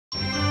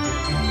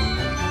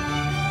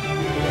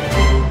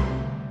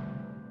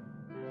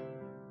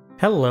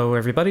Hello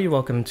everybody,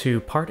 welcome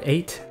to part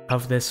 8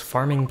 of this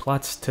farming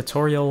plots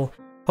tutorial.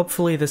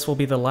 Hopefully this will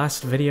be the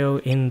last video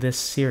in this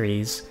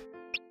series.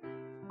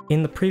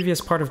 In the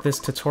previous part of this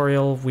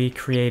tutorial, we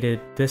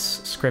created this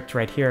script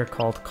right here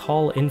called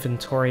call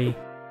inventory.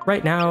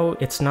 Right now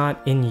it's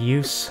not in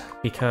use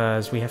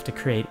because we have to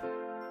create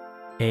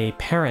a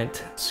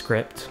parent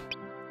script.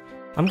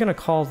 I'm gonna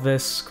call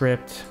this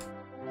script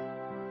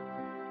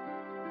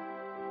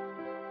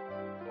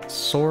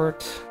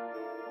sort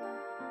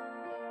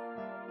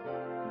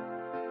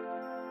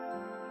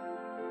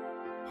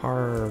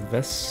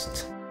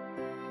harvest.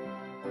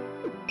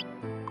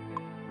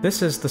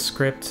 This is the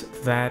script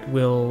that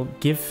will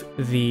give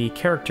the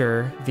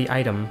character the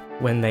item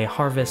when they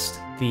harvest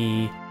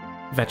the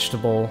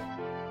vegetable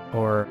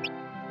or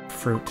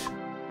fruit.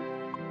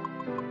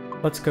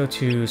 Let's go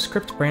to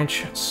script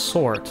branch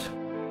sort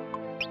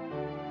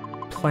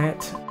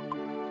plant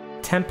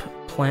temp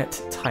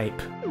plant type.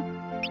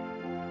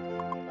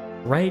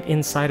 Right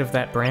inside of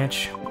that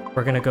branch,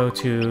 we're gonna go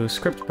to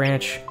script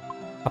branch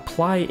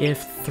apply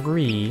if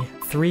 3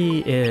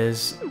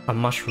 is a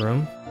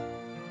mushroom.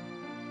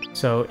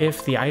 So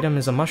if the item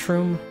is a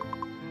mushroom,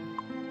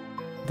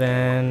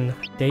 then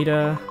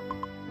data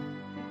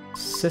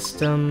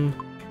system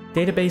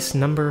database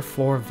number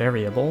for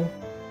variable.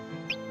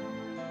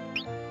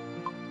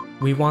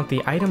 We want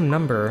the item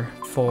number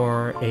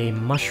for a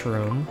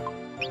mushroom.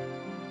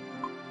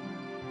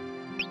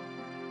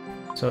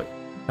 So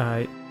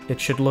it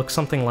should look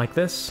something like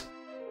this.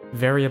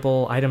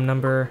 Variable item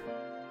number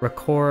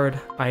record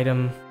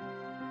item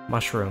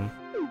mushroom.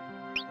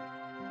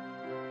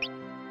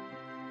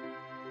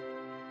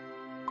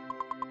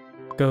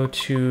 Go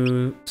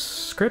to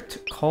script,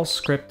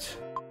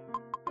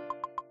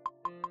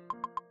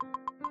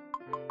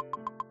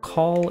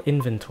 call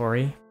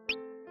inventory.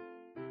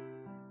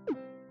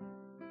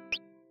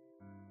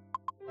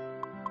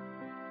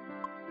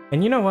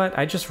 And you know what?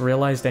 I just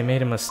realized I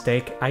made a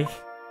mistake. I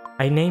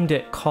named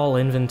it call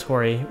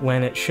inventory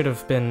when it should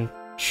have been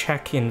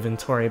check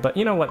inventory, but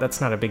you know what? That's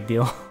not a big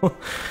deal.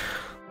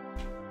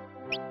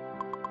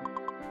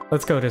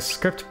 Let's go to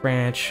script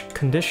branch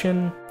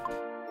condition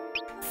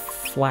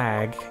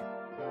flag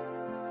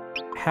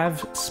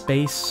have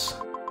space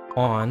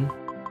on.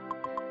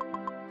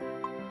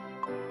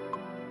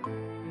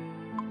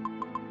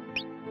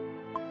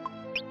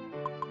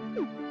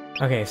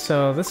 Okay,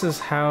 so this is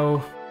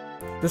how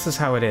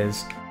it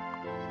is.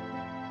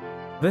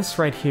 This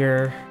right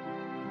here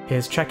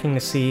is checking to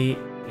see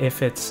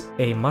if it's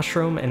a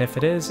mushroom, and if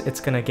it is, it's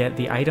gonna get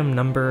the item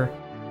number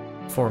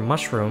for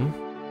mushroom.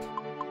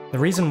 The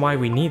reason why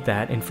we need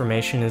that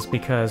information is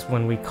because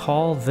when we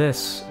call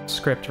this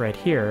script right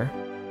here,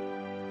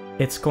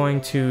 it's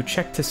going to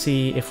check to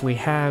see if we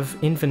have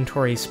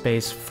inventory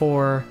space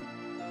for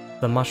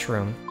the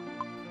mushroom.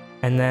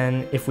 And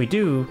then if we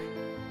do,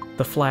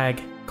 the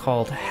flag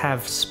called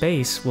have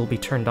space will be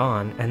turned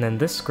on, and then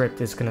this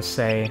script is gonna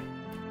say,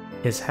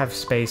 is have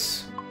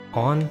space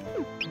on?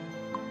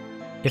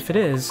 If it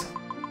is,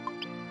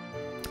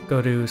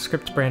 go to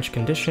script branch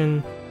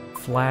condition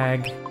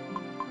flag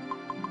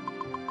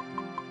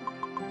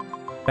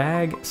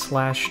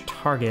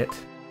bag/target.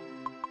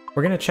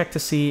 We're gonna check to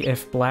see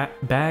if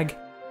bag/target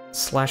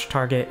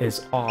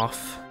is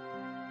off.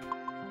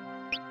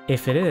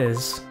 If it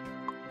is,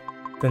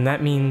 then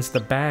that means the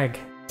bag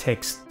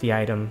takes the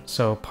item.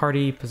 So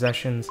party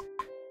possessions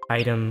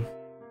item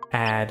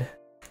add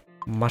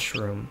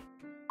mushroom.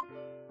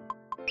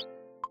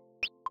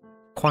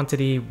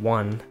 Quantity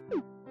 1.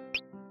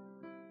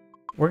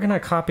 We're gonna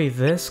copy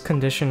this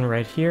condition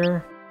right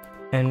here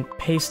and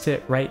paste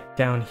it right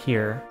down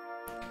here.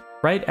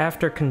 Right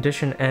after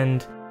condition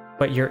end,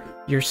 but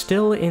you're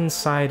still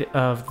inside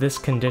of this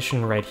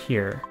condition right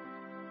here.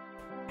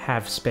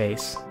 Have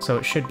space. So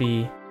it should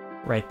be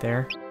right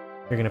there.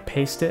 You're gonna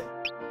paste it.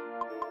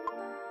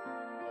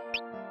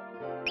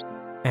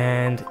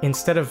 And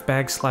instead of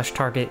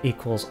bag/target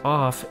equals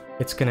off,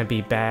 it's gonna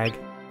be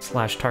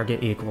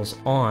bag/target equals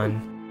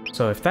on.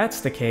 So if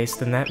that's the case,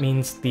 then that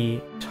means the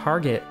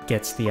target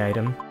gets the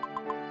item.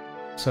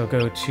 So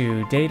go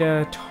to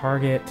data,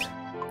 target,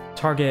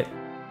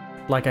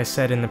 like I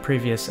said in the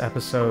previous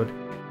episode,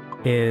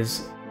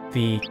 is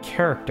the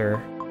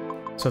character.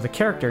 So the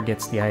character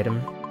gets the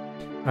item.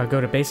 Go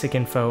to basic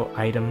info,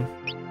 item,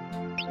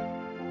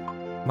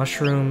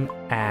 mushroom,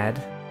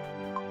 add.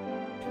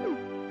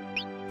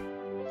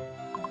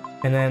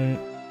 And then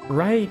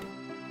right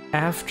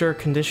after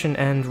condition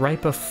end,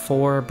 right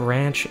before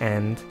branch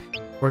end,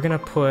 we're gonna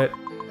put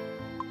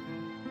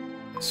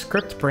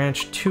script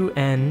branch to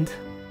end,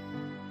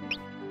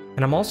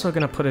 and I'm also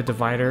gonna put a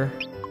divider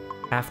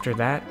after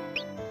that.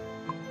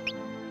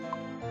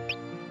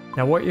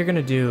 Now what you're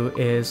gonna do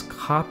is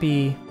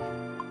copy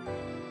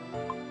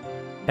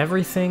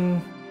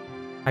everything,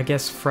 I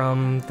guess,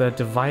 from the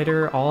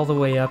divider all the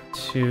way up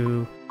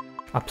to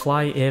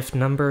apply if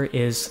number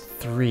is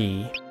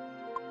 3.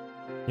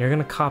 You're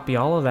gonna copy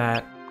all of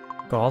that,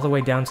 go all the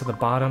way down to the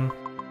bottom.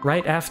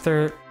 Right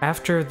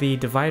after the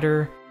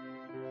divider,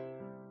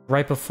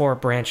 right before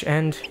branch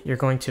end, you're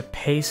going to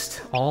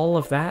paste all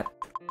of that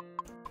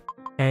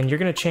And you're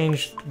going to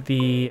change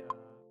the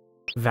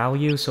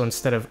value, so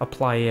instead of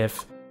apply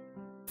if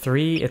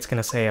 3, it's going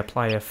to say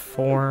apply if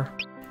 4.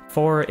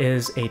 4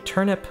 is a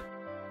turnip,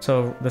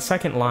 so the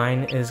second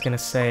line is going to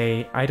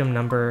say item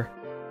number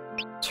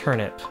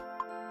turnip.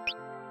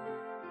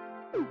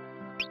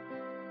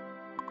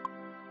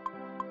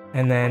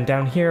 And then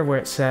down here where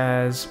it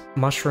says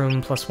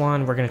mushroom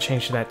 +1, we're going to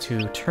change that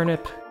to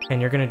turnip, and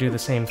you're going to do the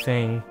same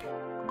thing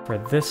for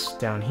this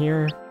down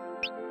here.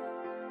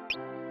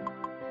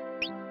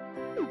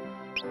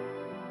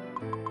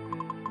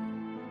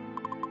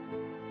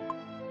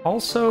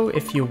 Also,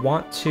 if you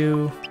want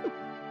to...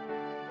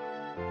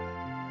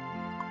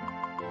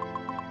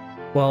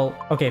 Well,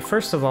 okay,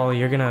 first of all,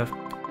 you're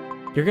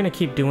gonna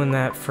keep doing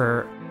that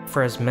for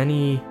as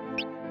many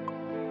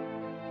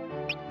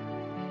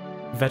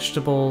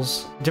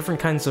vegetables, different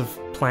kinds of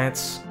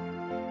plants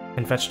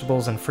and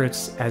vegetables and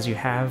fruits as you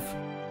have.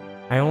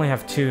 I only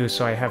have 2,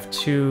 so I have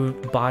 2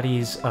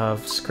 bodies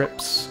of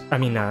scripts. I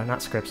mean,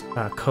 not scripts,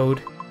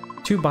 code.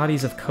 2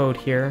 bodies of code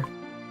here.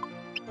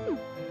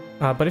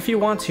 But if you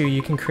want to,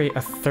 you can create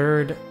a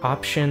third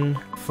option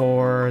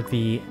for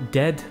the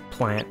dead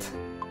plant.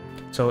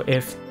 So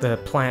if the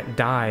plant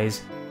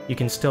dies, you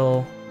can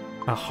still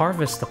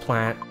harvest the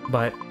plant,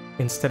 but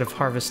instead of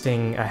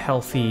harvesting a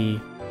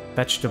healthy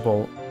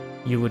vegetable,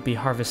 you would be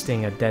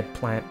harvesting a dead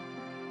plant.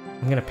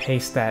 I'm gonna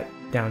paste that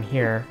down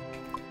here.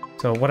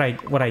 So what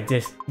I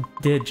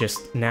did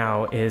just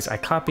now is I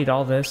copied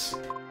all this.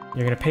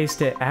 You're gonna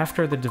paste it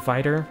after the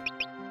divider,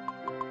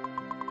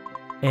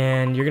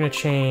 and you're gonna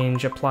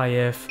change apply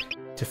if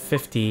to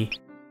 50.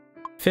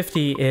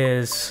 50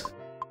 is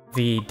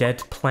the dead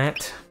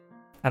plant.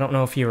 I don't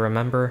know if you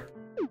remember.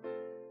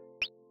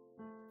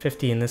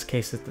 50 in this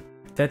case is the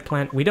dead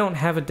plant. We don't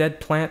have a dead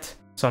plant,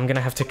 so I'm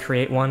gonna have to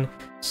create one.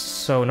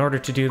 So in order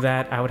to do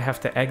that, I would have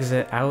to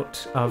exit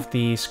out of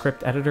the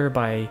script editor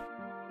by...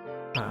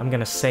 I'm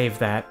gonna save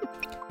that.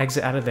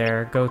 Exit out of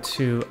there, go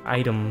to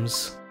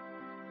items,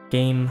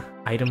 game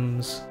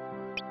items.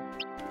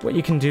 What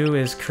you can do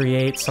is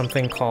create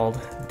something called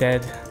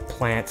dead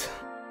plant.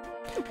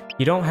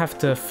 You don't have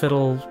to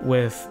fiddle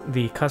with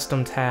the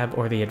custom tab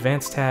or the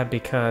advanced tab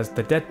because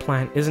the dead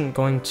plant isn't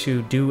going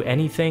to do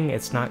anything.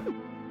 It's not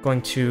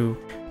going to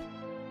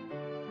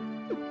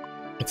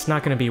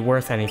be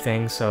worth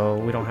anything, so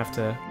we don't have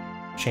to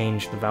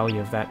change the value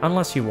of that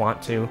unless you want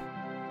to.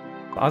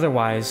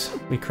 Otherwise,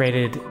 we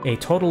created a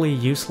totally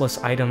useless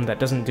item that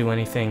doesn't do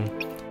anything,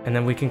 and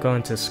then we can go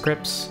into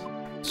scripts,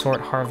 sort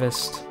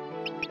harvest,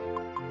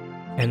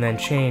 and then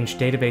change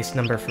database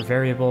number for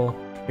variable.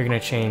 You're going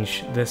to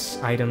change this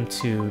item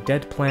to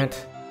dead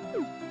plant.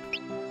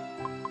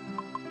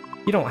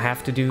 You don't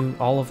have to do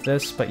all of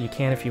this, but you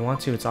can if you want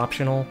to. It's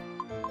optional.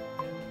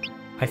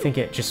 I think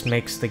it just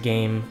makes the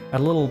game a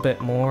little bit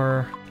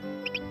more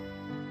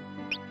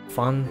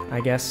fun,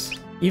 I guess.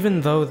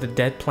 Even though the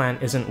dead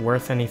plant isn't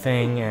worth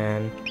anything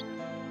and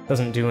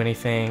doesn't do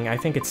anything, I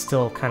think it's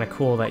still kind of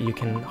cool that you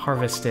can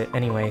harvest it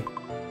anyway.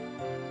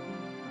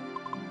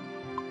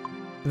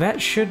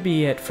 That should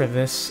be it for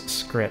this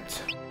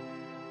script.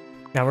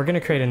 Now we're going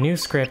to create a new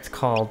script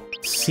called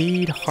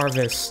Seed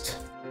Harvest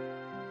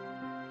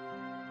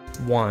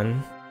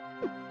 1.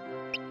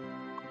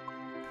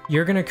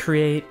 You're going to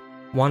create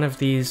one of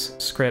these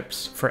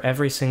scripts for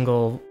every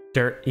single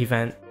dirt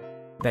event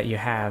that you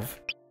have.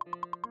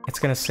 It's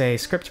going to say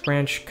script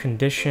branch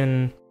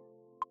condition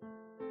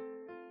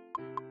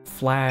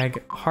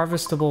flag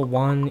harvestable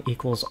 1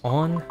 equals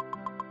on.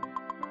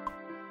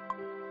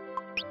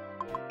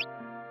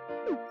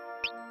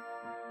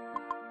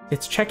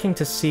 It's checking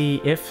to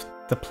see if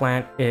the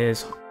plant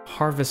is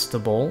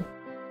harvestable,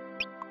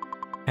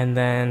 and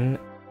then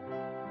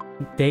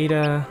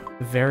data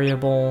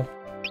variable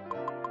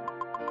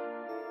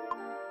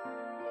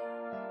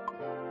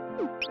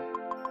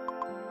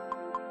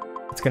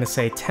it's going to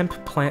say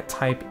temp plant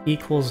type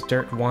equals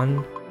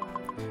dirt1.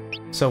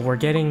 So we're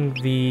getting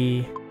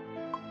the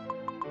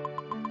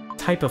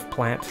type of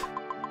plant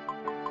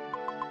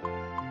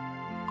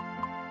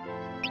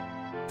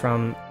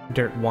from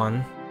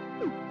dirt1.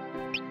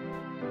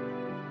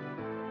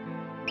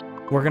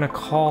 We're going to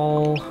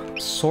call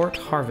sort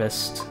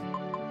harvest,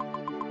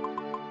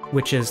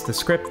 which is the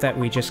script that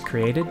we just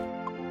created.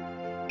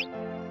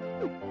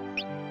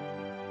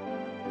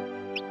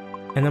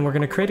 And then we're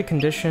going to create a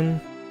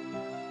condition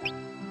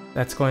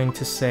that's going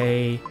to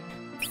say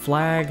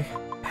flag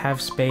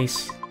have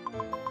space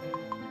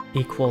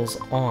equals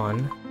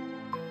on.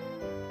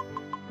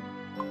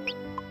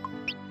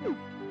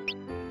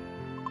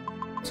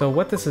 So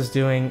what this is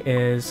doing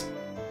is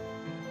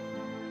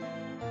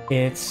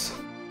it's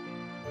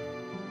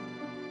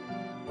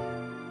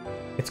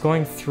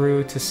going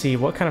through to see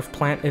what kind of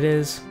plant it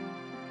is,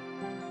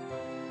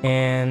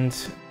 and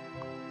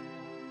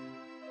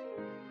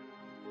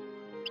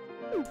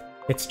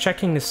it's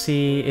checking to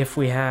see if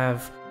we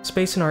have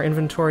space in our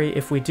inventory.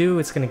 If we do,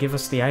 it's going to give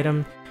us the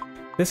item.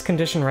 This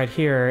condition right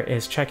here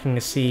is checking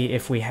to see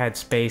if we had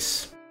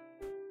space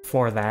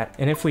for that,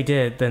 and if we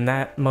did, then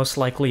that most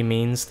likely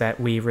means that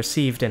we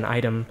received an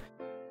item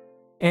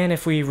And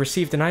if we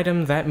received an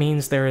item, that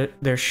means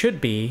there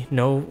should be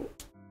no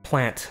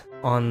plant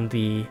on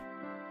the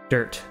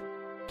dirt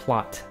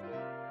plot.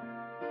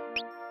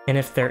 And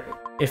if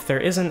there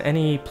isn't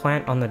any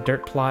plant on the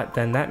dirt plot,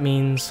 then that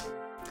means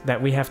that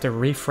we have to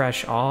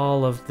refresh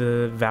all of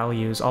the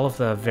values, all of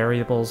the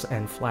variables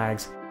and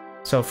flags.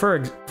 So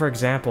for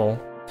example,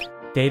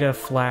 data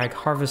flag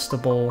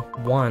harvestable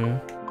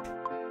 1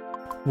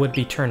 would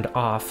be turned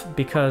off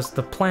because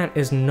the plant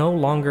is no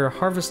longer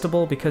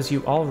harvestable because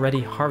you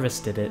already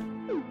harvested it,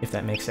 if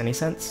that makes any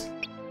sense.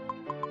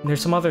 And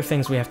there's some other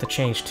things we have to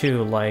change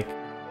too, like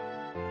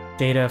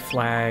data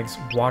flags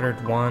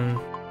watered 1.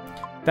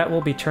 That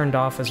will be turned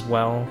off as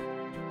well.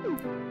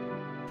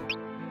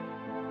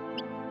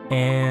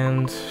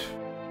 And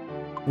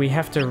we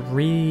have to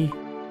reset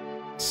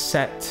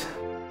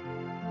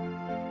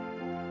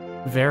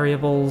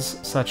variables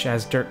such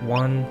as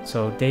dirt1.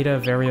 So data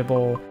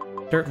variable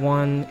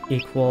dirt1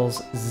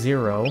 equals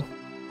 0.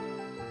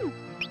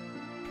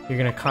 You're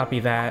gonna copy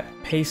that,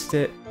 paste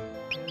it,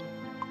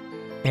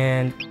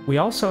 and we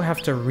also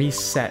have to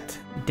reset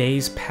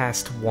days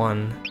past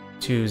 1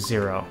 to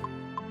 0.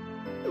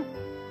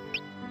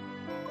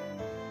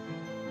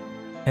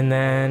 And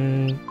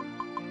then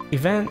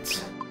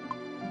event,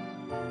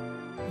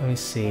 let me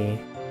see,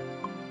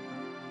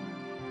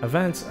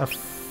 events,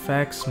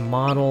 effects,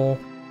 model,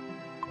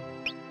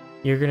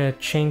 you're gonna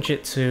change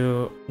it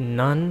to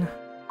none.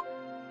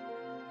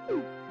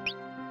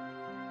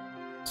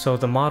 So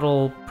the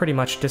model pretty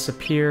much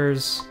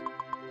disappears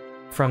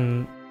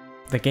from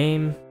the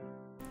game.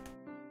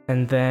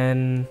 And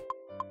then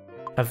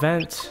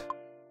event,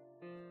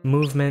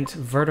 movement,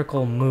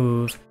 vertical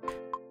move.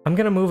 I'm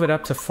gonna move it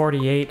up to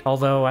 48,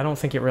 although I don't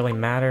think it really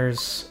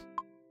matters.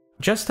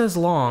 Just as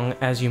long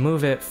as you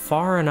move it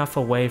far enough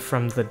away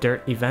from the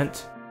dirt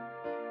event.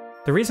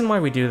 The reason why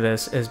we do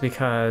this is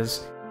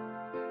because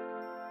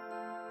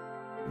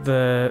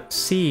the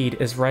seed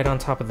is right on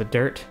top of the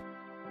dirt.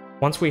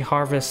 Once we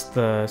harvest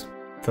the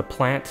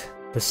plant,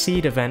 the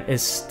seed event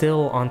is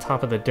still on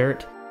top of the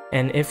dirt,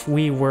 and if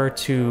we were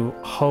to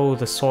hoe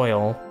the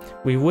soil,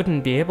 we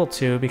wouldn't be able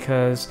to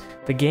because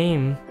the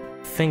game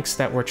thinks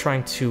that we're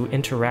trying to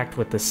interact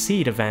with the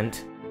seed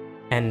event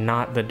and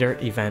not the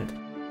dirt event.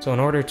 So in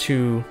order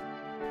to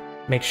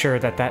make sure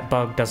that that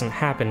bug doesn't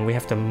happen, we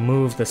have to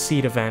move the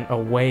seed event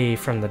away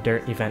from the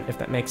dirt event, if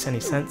that makes any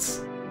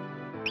sense.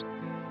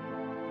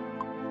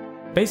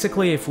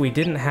 Basically, if we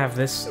didn't have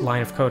this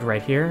line of code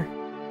right here,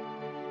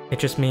 it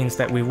just means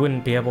that we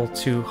wouldn't be able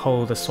to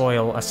hoe the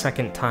soil a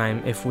second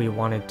time if we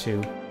wanted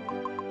to.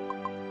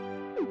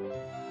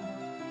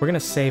 We're gonna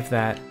save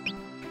that.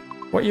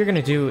 What you're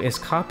gonna do is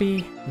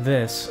copy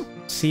this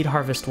seed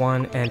harvest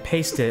 1 and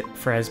paste it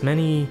for as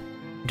many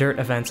dirt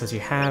events as you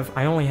have.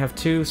 I only have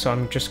 2, so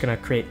I'm just gonna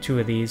create 2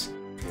 of these.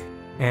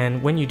 And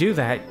when you do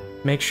that,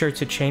 make sure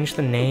to change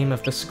the name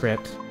of the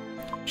script.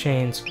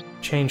 Change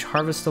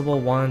harvestable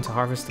 1 to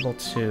harvestable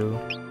 2.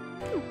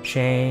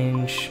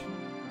 Change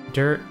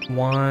dirt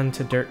 1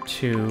 to dirt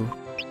 2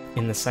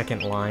 in the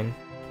second line.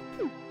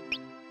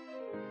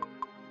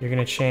 You're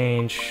gonna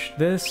change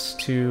this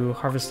to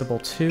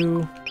harvestable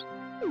 2.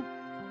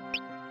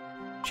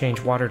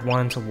 Change watered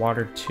 1 to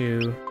watered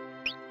 2.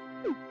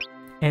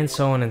 And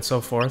so on and so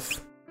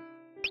forth.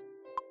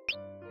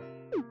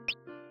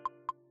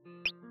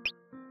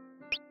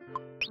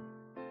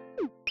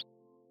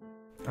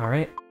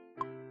 Alright.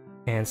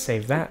 And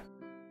save that.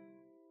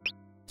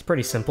 It's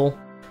pretty simple.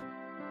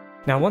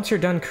 Now once you're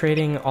done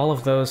creating all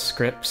of those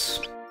scripts,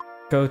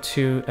 go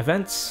to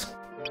Events.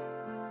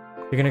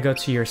 You're gonna go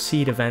to your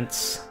seed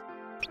events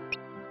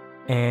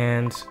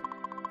and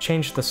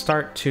change the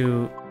start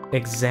to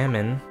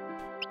Examine.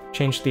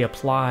 Change the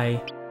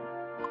apply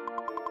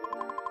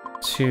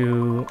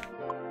to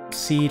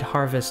seed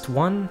harvest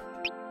 1.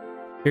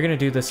 You're gonna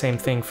do the same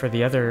thing for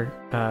the other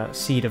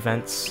seed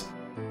events.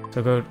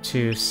 So go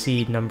to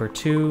seed number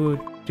 2,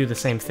 do the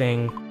same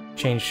thing,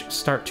 change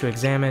start to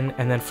examine,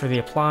 and then for the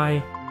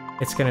apply,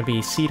 it's gonna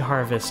be seed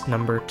harvest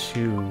number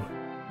 2.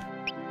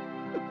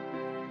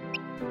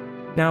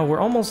 Now we're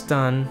almost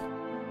done.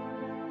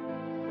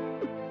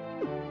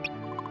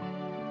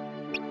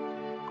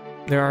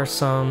 There are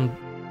some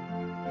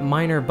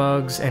minor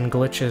bugs and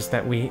glitches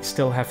that we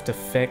still have to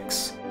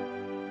fix.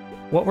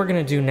 What we're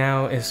gonna do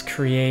now is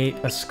create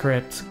a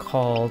script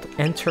called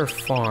enter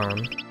farm.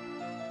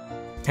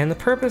 And the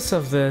purpose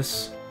of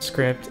this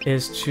script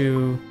is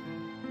to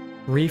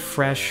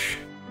refresh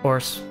or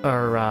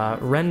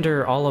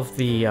render all of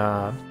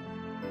the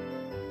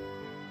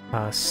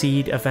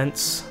seed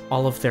events,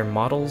 all of their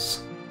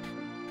models.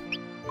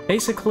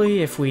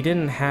 Basically, if we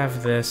didn't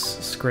have this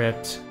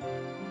script,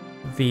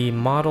 the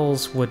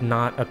models would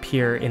not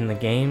appear in the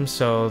game,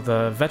 so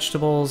the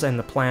vegetables and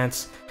the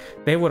plants,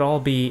 they would all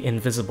be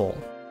invisible.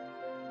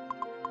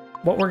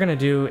 What we're gonna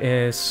do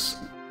is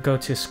go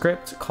to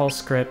script, call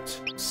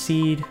script,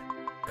 seed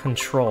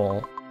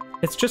control.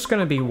 It's just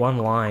gonna be one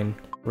line,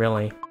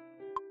 really.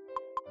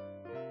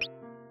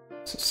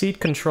 So seed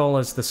control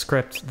is the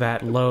script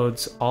that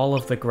loads all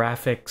of the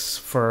graphics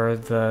for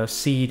the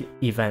seed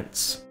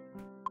events.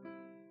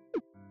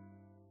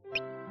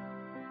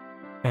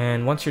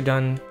 And once you're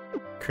done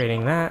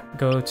creating that,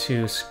 go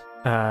to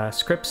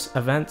scripts,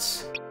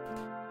 events.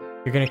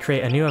 You're going to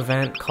create a new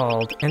event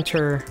called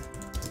enter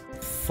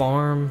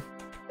farm.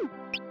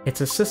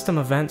 It's a system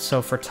event,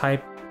 so for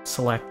type,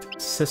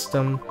 select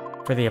system.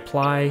 For the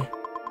apply,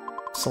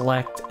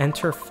 select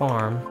enter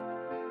farm.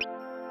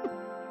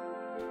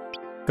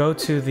 Go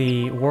to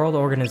the world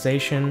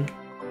organization.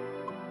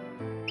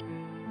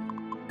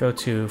 Go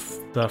to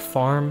the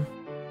farm.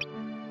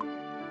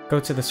 Go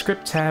to the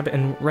script tab,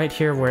 and right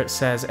here where it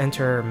says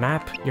enter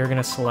map, you're going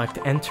to select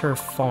enter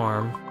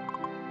farm.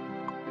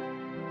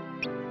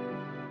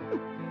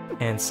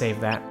 And save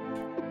that.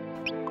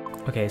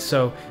 Okay,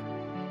 so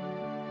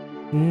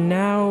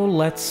now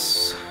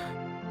let's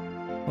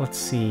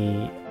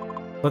see.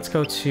 Let's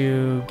go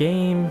to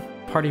game,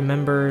 party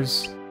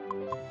members,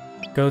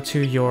 go to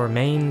your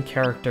main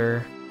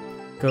character,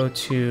 go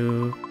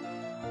to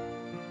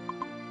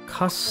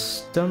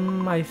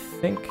custom, I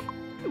think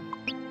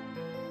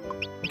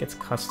it's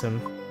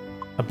custom,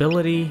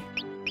 ability,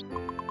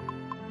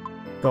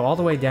 go all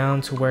the way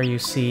down to where you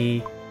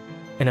see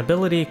an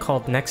ability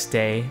called Next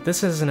Day.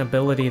 This is an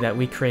ability that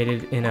we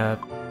created in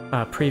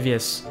a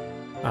previous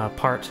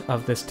part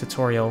of this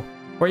tutorial.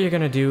 What you're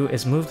going to do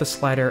is move the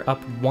slider up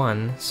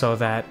 1 so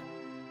that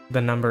the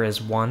number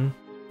is 1.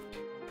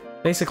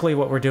 Basically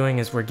what we're doing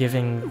is we're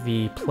giving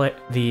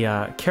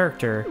the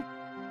character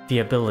the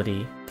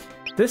ability.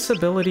 This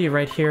ability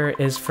right here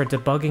is for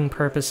debugging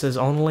purposes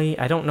only.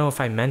 I don't know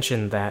if I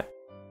mentioned that,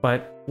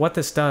 but what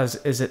this does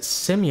is it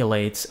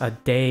simulates a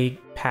day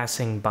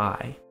passing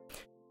by.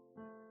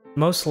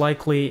 Most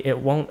likely it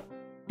won't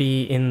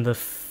be in the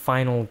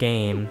final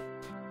game,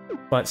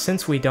 but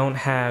since we don't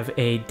have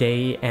a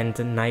day and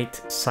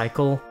night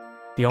cycle,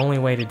 the only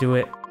way to do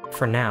it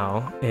for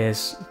now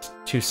is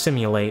to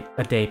simulate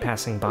a day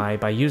passing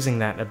by using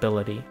that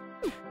ability.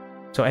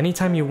 So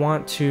anytime you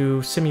want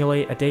to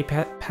simulate a day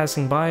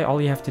passing by,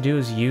 all you have to do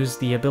is use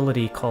the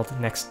ability called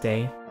Next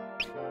Day.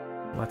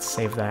 Let's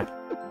save that.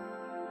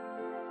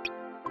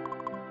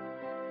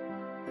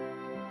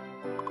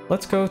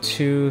 Let's go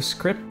to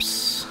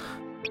scripts,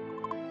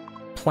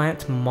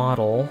 plant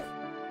model.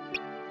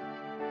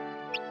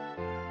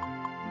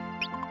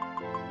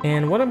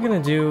 And what I'm going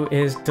to do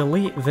is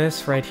delete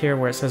this right here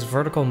where it says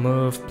vertical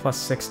move plus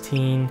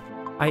 16.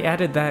 I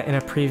added that in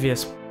a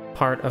previous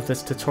part of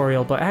this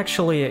tutorial, but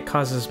actually it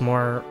causes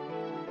more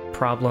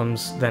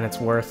problems than it's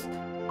worth.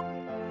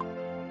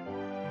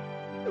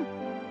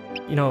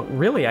 You know,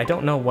 really, I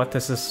don't know what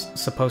this is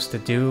supposed to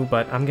do,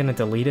 but I'm going to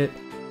delete it.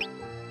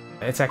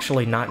 It's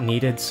actually not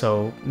needed,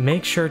 so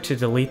make sure to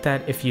delete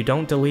that. If you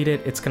don't delete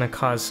it, it's going to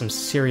cause some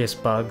serious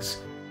bugs.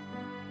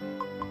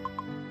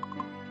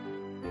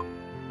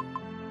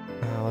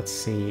 Let's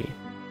see.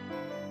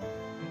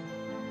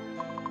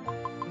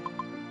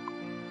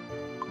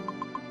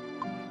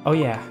 Oh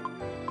yeah.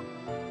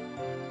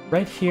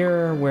 Right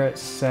here where it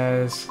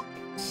says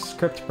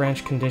script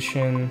branch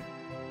condition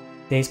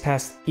days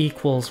past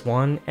equals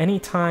 1,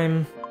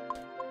 anytime...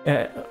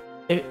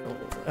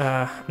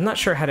 I'm not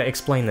sure how to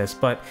explain this,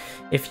 but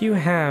if you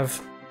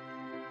have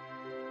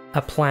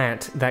a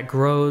plant that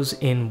grows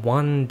in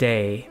 1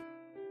 day,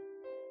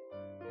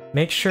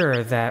 make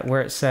sure that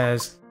where it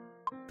says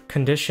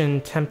condition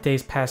temp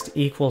days past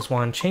equals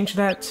 1, change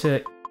that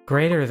to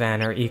greater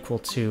than or equal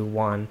to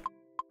 1.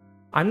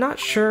 I'm not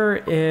sure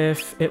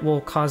if it will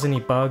cause any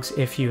bugs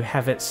if you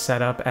have it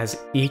set up as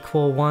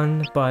equal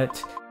 1,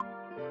 but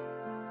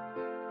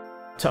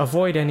to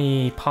avoid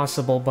any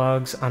possible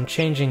bugs, I'm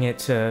changing it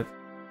to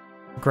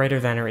greater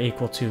than or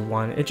equal to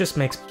 1. It just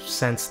makes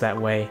sense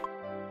that way.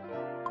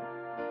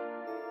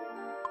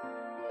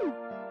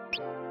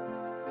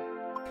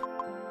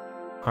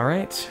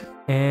 Alright,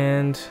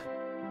 and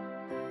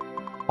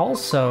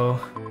also,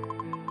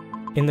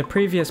 in the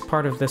previous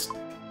part of this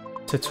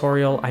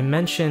tutorial, I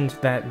mentioned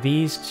that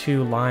these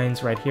two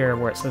lines right here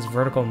where it says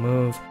vertical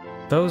move,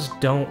 those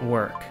don't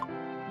work.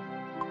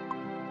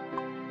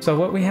 So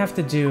what we have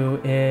to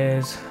do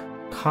is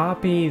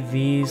copy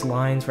these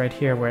lines right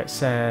here where it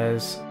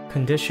says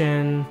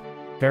condition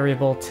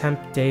variable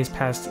temp days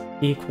past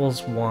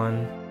equals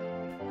 1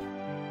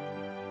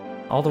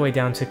 all the way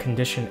down to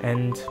condition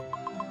end.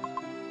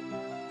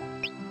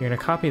 You're going to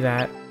copy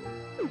that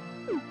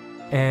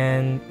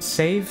and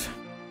save,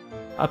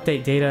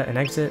 update data and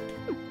exit.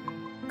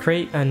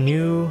 Create a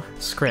new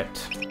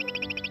script.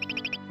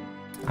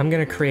 I'm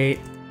going to create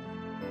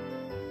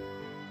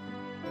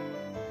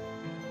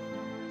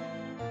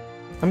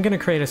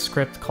a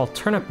script called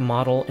Turnip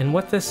model, and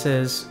what this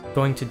is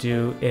going to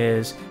do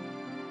is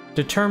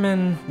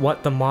determine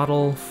what the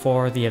model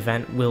for the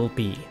event will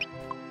be.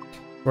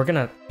 We're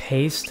going to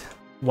paste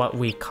what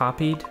we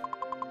copied.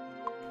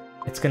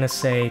 It's going to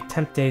say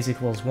temp days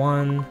equals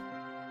 1.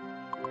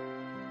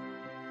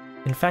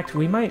 In fact,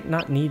 we might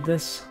not need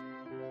this.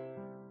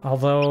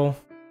 Although,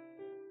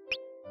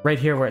 right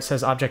here where it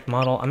says object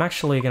model, I'm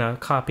actually going to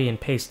copy and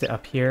paste it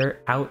up here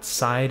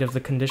outside of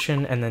the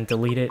condition and then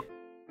delete it.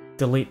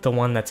 Delete the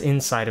one that's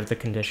inside of the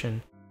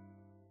condition.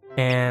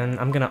 and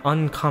I'm gonna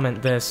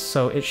uncomment this,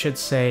 so it should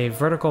say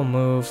vertical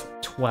move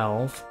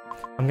 12.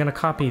 I'm gonna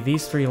copy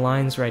these 3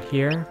 lines right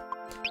here,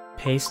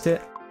 paste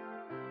it,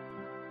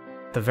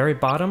 the very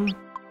bottom,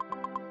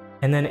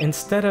 and then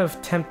instead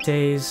of temp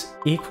days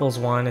equals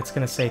 1, it's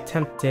gonna say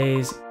temp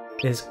days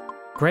is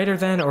greater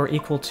than or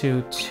equal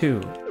to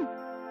 2.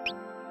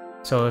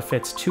 So if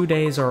it's 2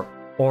 days or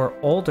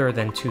older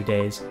than 2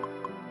 days,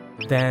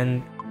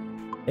 then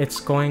it's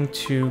going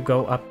to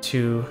go up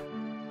to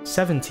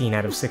 17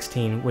 out of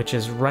 16, which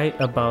is right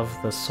above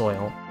the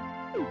soil.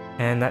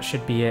 And that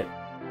should be it.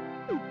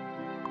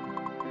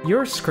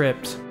 Your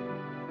script,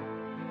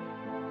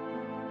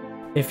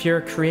 if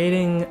you're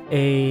creating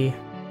a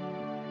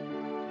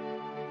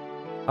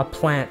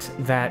plant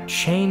that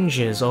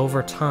changes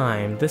over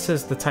time, this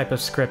is the type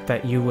of script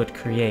that you would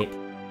create.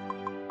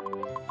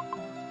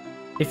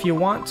 If you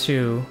want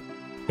to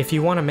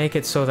make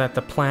it so that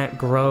the plant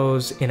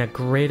grows in a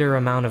greater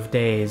amount of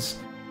days,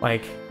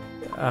 like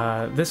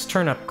this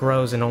turnip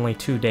grows in only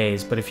 2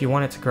 days, but if you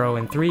want it to grow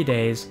in 3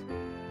 days,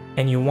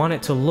 and you want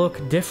it to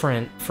look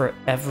different for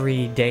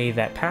every day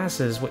that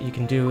passes, what you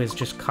can do is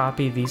just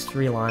copy these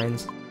 3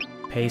 lines,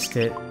 paste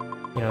it,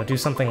 do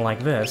something like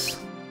this.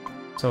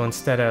 So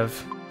instead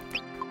of,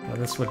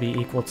 this would be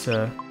equal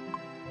to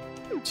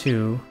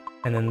 2,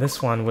 and then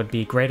this one would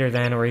be greater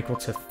than or equal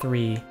to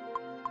 3.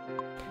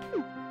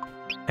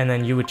 And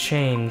then you would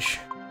change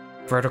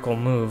vertical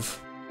move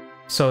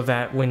so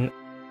that when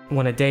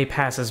a day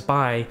passes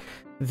by,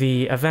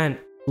 the event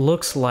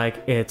looks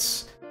like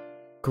it's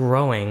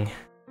growing.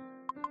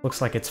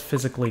 Looks like it's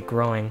physically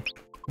growing.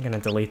 I'm gonna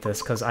delete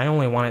this because I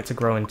only want it to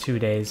grow in 2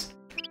 days.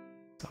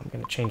 So I'm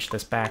gonna change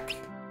this back.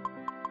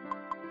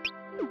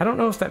 I don't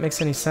know if that makes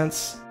any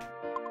sense.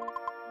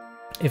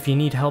 If you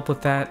need help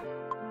with that,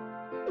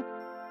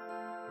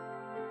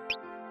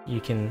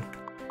 you can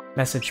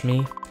message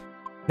me.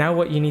 Now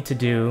what you need to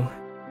do,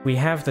 we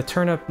have the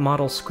turnip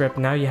model script,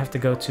 now you have to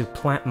go to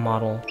plant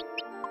model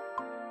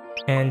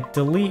and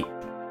delete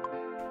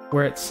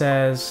where it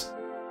says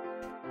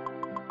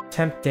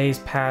temp days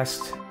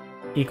past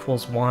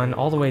equals 1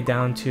 all the way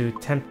down to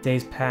temp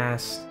days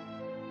past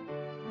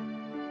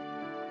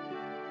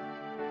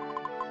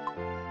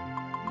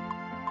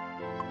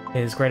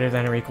is greater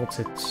than or equal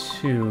to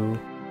 2.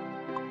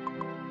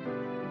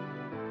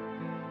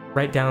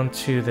 Right down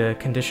to the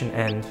condition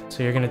end.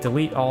 So you're going to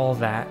delete all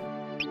that.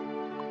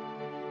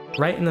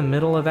 Right in the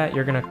middle of that,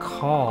 you're going to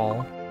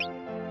call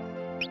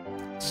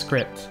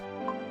script.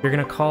 You're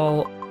going to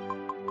call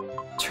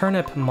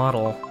turnip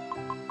model.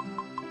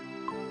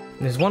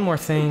 There's one more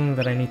thing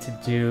that I need to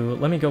do.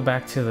 Let me go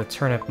back to the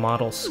turnip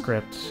model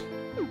script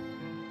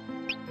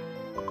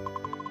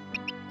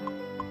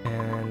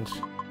and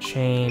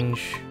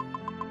change.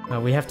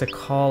 We have to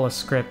call a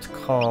script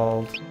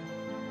called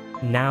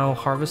now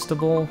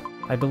harvestable,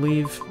 I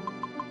believe,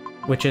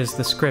 which is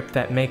the script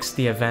that makes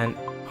the event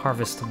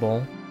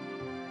harvestable.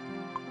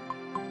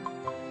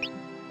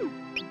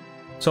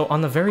 So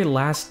on the very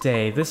last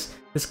day, this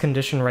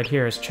condition right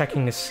here is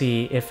checking to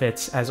see if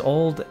it's as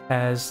old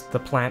as the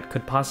plant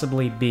could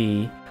possibly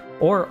be,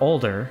 or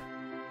older.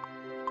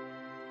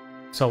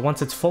 So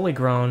once it's fully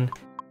grown,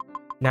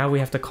 now we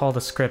have to call the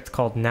script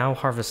called now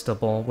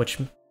harvestable, which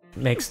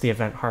makes the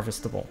event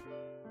harvestable.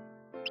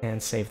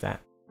 And save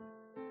that.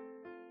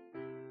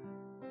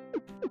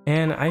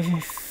 And I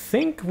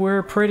think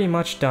we're pretty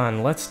much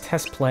done. Let's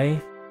test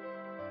play.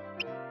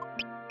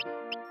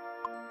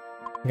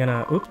 I'm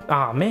gonna... Oops.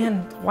 Aw,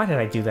 man. Why did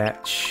I do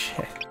that?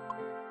 Shit.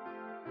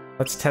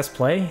 Let's test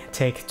play.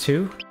 Take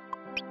 2.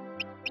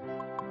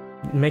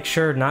 Make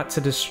sure not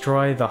to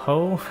destroy the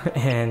hoe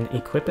and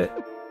equip it.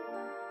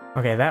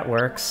 Okay, that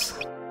works.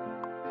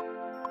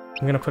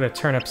 I'm gonna put a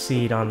turnip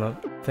seed on the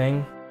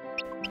thing.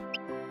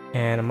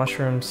 And a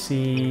mushroom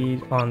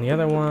seed on the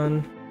other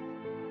one.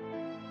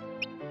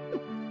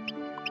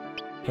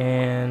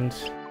 And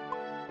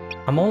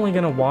I'm only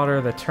gonna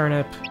water the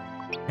turnip,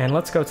 and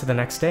let's go to the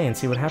next day and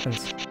see what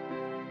happens.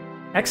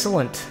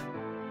 Excellent!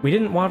 We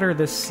didn't water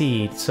this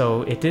seed,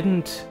 so it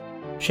didn't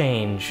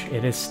change.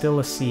 It is still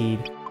a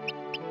seed.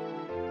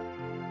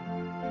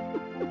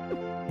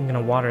 I'm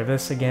gonna water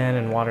this again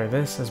and water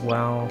this as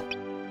well.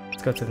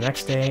 Let's go to the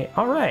next day.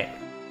 Alright!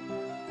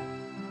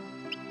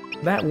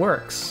 That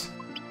works.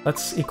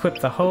 Let's equip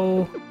the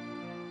hoe.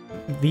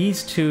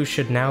 These 2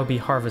 should now be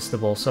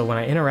harvestable, so when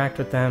I interact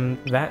with them,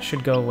 that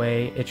should go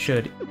away. It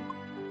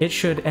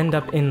should end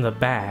up in the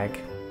bag,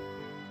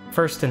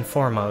 first and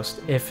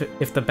foremost.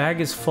 If the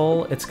bag is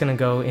full, it's gonna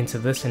go into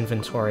this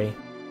inventory.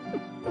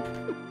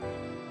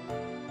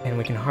 And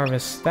we can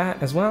harvest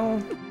that as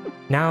well.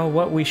 Now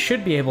what we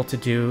should be able to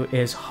do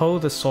is hoe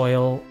the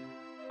soil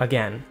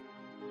again.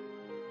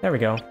 There we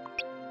go.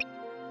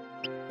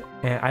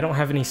 And I don't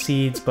have any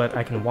seeds, but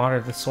I can water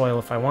the soil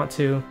if I want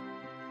to.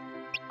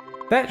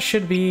 That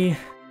should be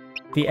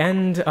the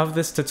end of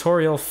this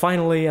tutorial.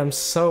 Finally, I'm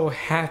so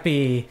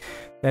happy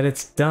that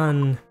it's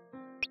done.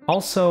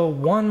 Also,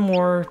 one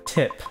more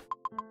tip.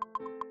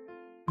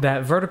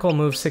 That vertical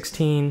move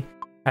 16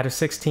 out of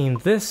 16,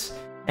 this,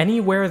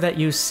 anywhere that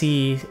you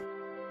see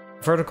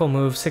vertical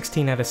move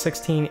 16 out of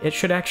 16, it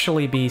should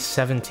actually be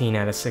 17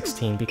 out of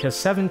 16, because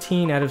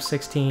 17 out of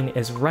 16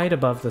 is right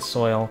above the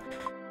soil.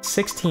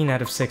 16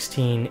 out of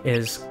 16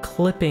 is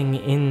clipping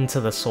into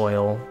the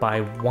soil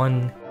by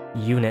 1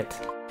 unit.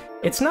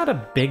 It's not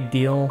a big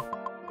deal,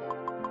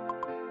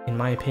 in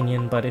my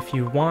opinion, but if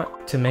you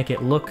want to make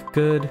it look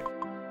good,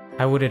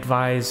 I would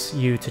advise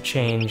you to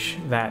change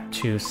that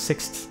to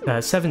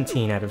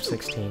 17 out of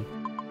 16.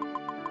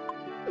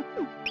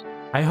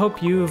 I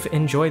hope you've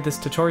enjoyed this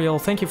tutorial.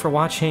 Thank you for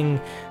watching.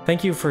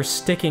 Thank you for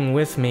sticking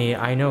with me.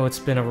 I know it's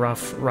been a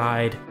rough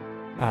ride.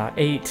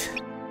 8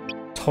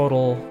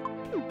 total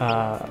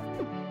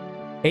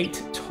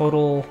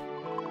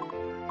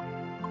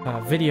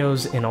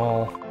videos in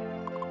all.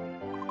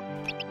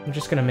 I'm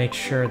just gonna make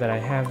sure that I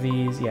have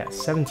these. Yeah,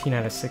 17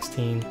 out of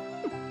 16.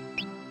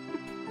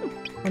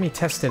 Let me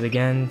test it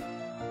again.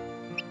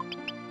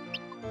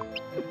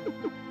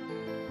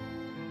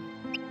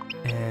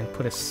 And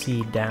put a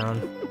seed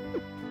down.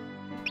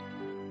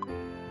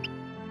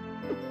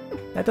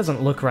 That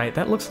doesn't look right.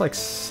 That looks like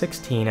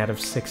 16 out of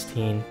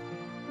 16.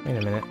 Wait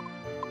a minute.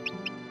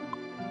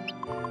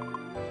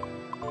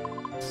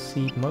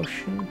 Seed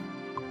motion?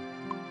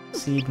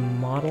 Seed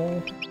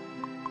model?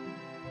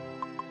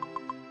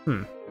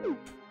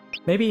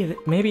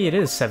 Maybe it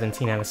is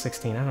 17 out of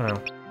 16. I don't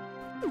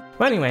know.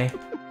 But anyway,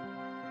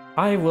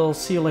 I will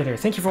see you later.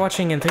 Thank you for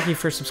watching and thank you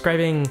for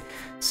subscribing.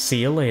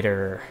 See you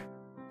later.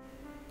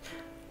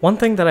 One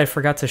thing that I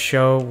forgot to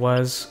show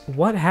was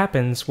what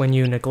happens when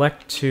you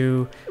neglect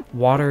to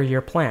water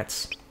your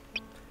plants.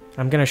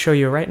 I'm going to show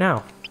you right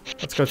now.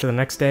 Let's go to the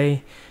next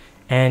day.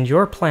 And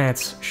your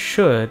plants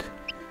should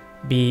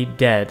be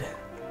dead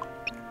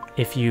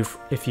if you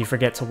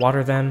forget to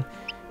water them.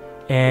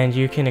 And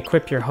you can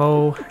equip your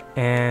hoe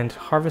and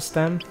harvest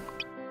them.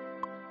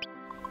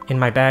 In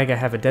my bag I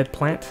have a dead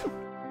plant.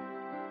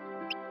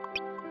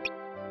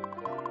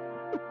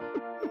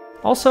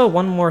 Also,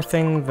 one more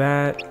thing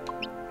that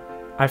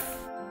I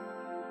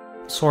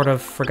sort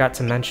of forgot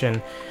to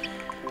mention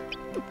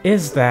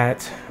is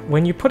that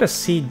when you put a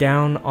seed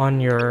down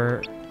on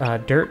your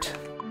dirt,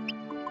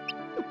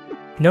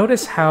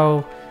 notice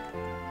how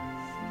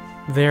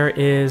there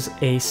is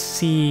a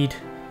seed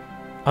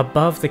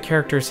above the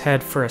character's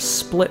head for a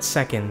split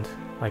second,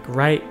 like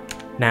right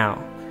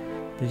now.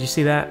 Did you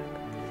see that?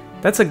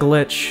 That's a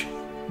glitch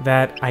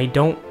that I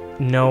don't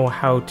know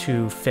how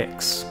to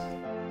fix.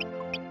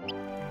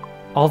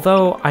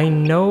 Although I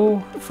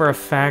know for a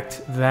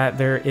fact that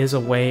there is a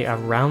way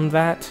around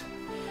that,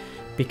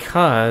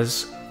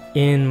 because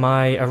in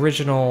my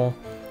original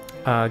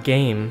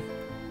game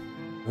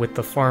with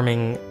the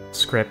farming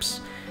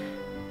scripts,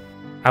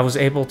 I was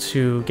able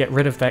to get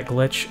rid of that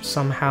glitch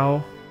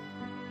somehow.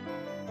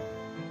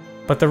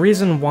 But the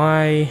reason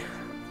why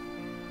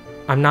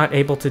I'm not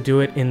able to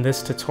do it in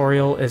this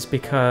tutorial is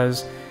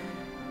because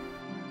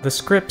the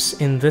scripts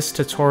in this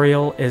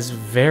tutorial is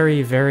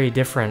very, very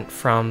different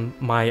from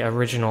my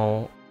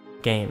original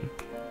game.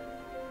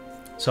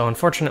 So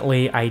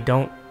unfortunately, I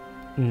don't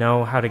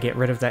know how to get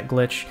rid of that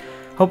glitch.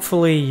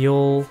 Hopefully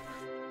you'll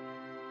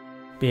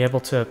be able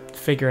to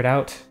figure it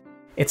out.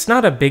 It's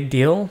not a big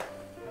deal.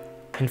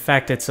 In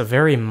fact, it's a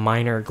very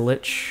minor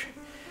glitch.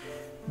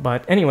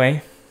 But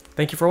anyway,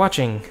 thank you for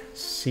watching.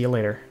 See you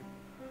later.